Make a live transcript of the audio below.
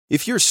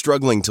If you're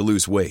struggling to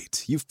lose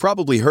weight, you've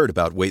probably heard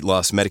about weight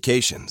loss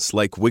medications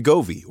like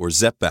Wegovy or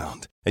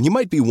Zepbound, and you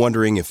might be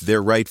wondering if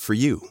they're right for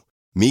you.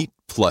 Meet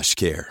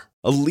PlushCare,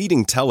 a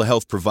leading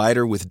telehealth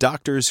provider with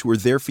doctors who are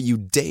there for you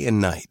day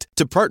and night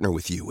to partner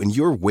with you in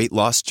your weight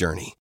loss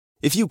journey.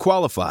 If you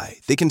qualify,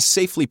 they can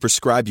safely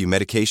prescribe you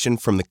medication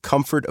from the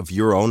comfort of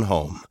your own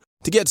home.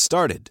 To get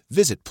started,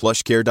 visit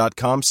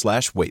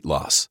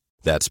plushcare.com/weightloss.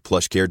 That's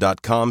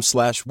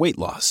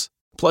plushcare.com/weightloss.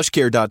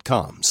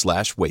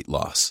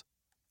 plushcare.com/weightloss.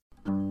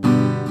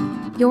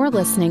 You're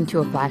listening to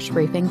a flash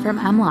briefing from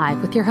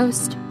MLive with your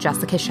host,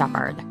 Jessica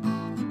Shepard.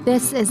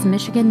 This is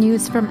Michigan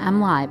News from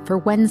MLive for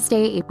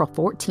Wednesday, April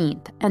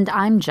 14th, and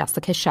I'm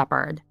Jessica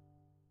Shepard.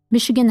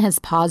 Michigan has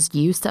paused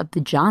use of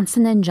the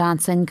Johnson &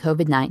 Johnson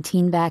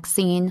COVID-19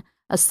 vaccine.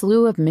 A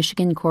slew of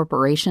Michigan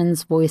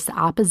corporations voiced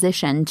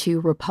opposition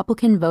to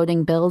Republican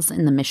voting bills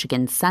in the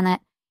Michigan Senate,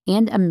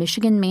 and a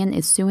Michigan man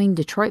is suing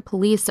Detroit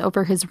police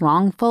over his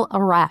wrongful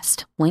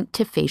arrest linked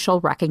to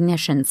facial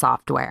recognition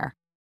software.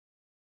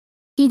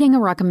 Heeding a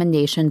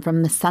recommendation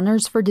from the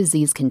Centers for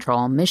Disease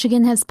Control,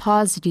 Michigan has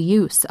paused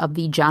use of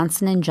the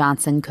Johnson &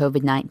 Johnson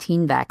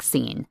COVID-19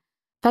 vaccine.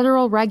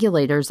 Federal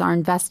regulators are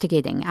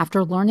investigating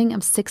after learning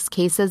of 6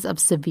 cases of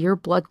severe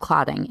blood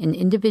clotting in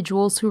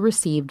individuals who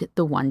received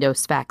the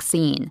one-dose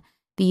vaccine.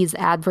 These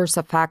adverse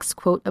effects,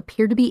 quote,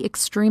 appear to be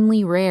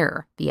extremely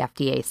rare, the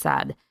FDA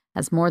said,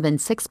 as more than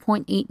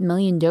 6.8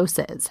 million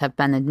doses have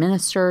been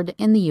administered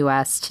in the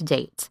U.S. to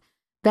date.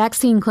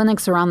 Vaccine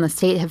clinics around the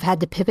state have had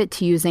to pivot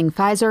to using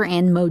Pfizer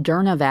and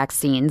Moderna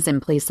vaccines in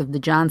place of the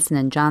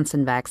Johnson &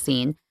 Johnson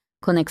vaccine.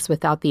 Clinics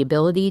without the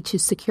ability to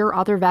secure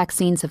other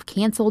vaccines have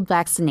canceled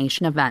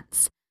vaccination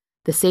events.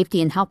 The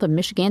safety and health of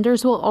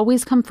Michiganders will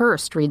always come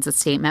first, reads a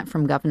statement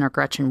from Governor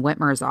Gretchen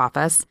Whitmer's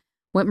office.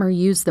 Whitmer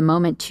used the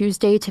moment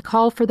Tuesday to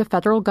call for the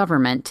federal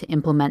government to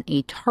implement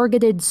a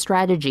targeted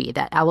strategy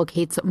that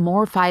allocates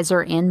more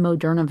Pfizer and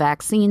Moderna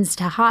vaccines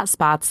to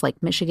hotspots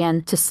like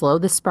Michigan to slow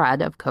the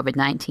spread of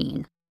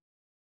COVID-19.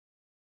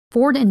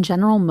 Ford and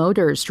General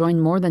Motors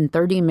joined more than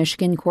 30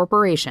 Michigan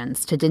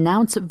corporations to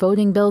denounce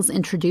voting bills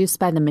introduced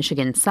by the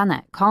Michigan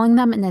Senate, calling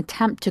them an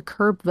attempt to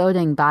curb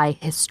voting by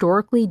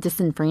historically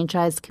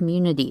disenfranchised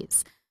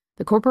communities.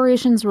 The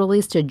corporations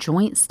released a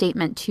joint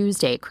statement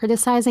Tuesday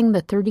criticizing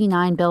the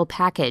 39-bill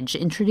package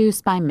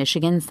introduced by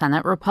Michigan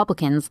Senate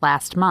Republicans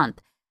last month.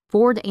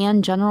 Ford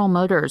and General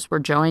Motors were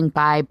joined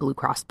by Blue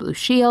Cross Blue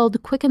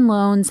Shield, Quicken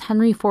Loans,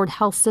 Henry Ford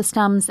Health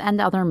Systems, and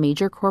other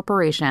major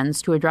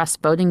corporations to address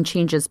voting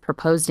changes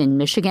proposed in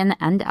Michigan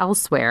and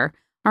elsewhere.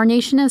 Our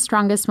nation is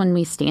strongest when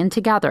we stand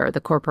together,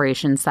 the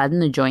corporation said in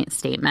the joint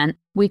statement.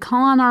 We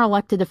call on our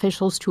elected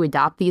officials to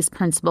adopt these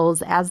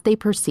principles as they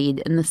proceed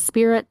in the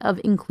spirit of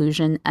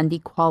inclusion and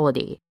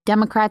equality.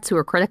 Democrats who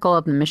are critical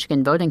of the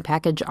Michigan voting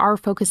package are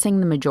focusing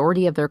the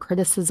majority of their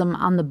criticism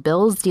on the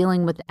bills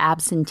dealing with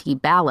absentee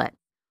ballot.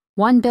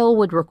 One bill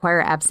would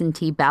require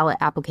absentee ballot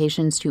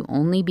applications to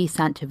only be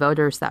sent to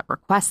voters that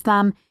request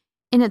them.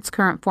 In its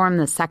current form,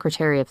 the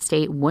Secretary of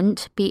State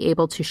wouldn't be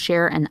able to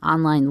share an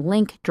online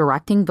link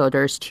directing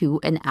voters to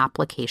an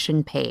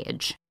application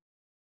page.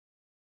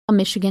 A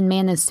Michigan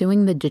man is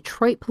suing the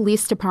Detroit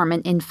Police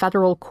Department in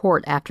federal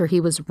court after he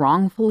was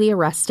wrongfully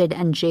arrested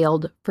and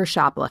jailed for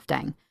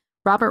shoplifting.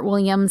 Robert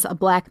Williams, a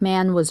black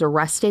man, was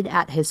arrested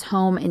at his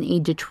home in a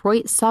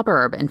Detroit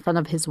suburb in front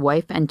of his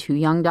wife and 2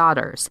 young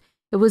daughters.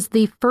 It was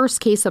the first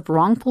case of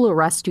wrongful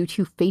arrest due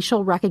to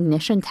facial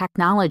recognition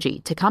technology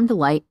to come to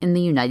light in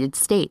the United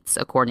States,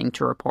 according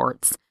to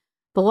reports.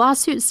 The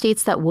lawsuit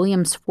states that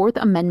Williams' Fourth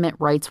Amendment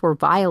rights were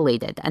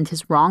violated, and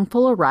his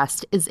wrongful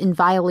arrest is in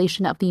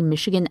violation of the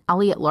Michigan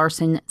Elliott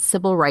Larson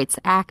Civil Rights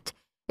Act.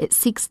 It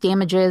seeks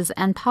damages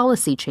and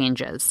policy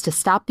changes to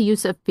stop the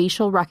use of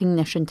facial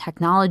recognition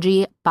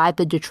technology by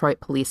the Detroit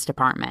Police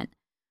Department.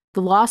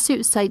 The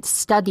lawsuit cites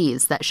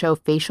studies that show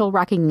facial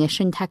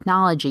recognition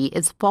technology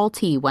is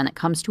faulty when it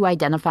comes to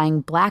identifying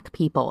black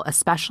people,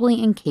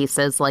 especially in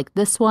cases like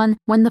this one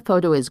when the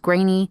photo is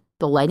grainy,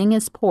 the lighting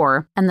is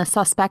poor, and the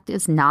suspect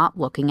is not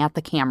looking at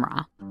the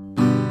camera.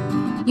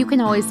 You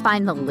can always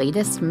find the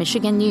latest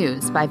Michigan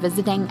news by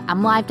visiting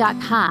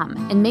mlive.com,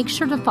 and make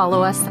sure to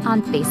follow us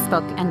on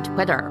Facebook and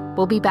Twitter.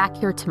 We'll be back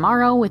here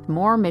tomorrow with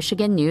more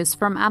Michigan news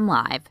from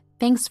MLive.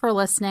 Thanks for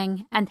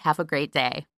listening, and have a great day.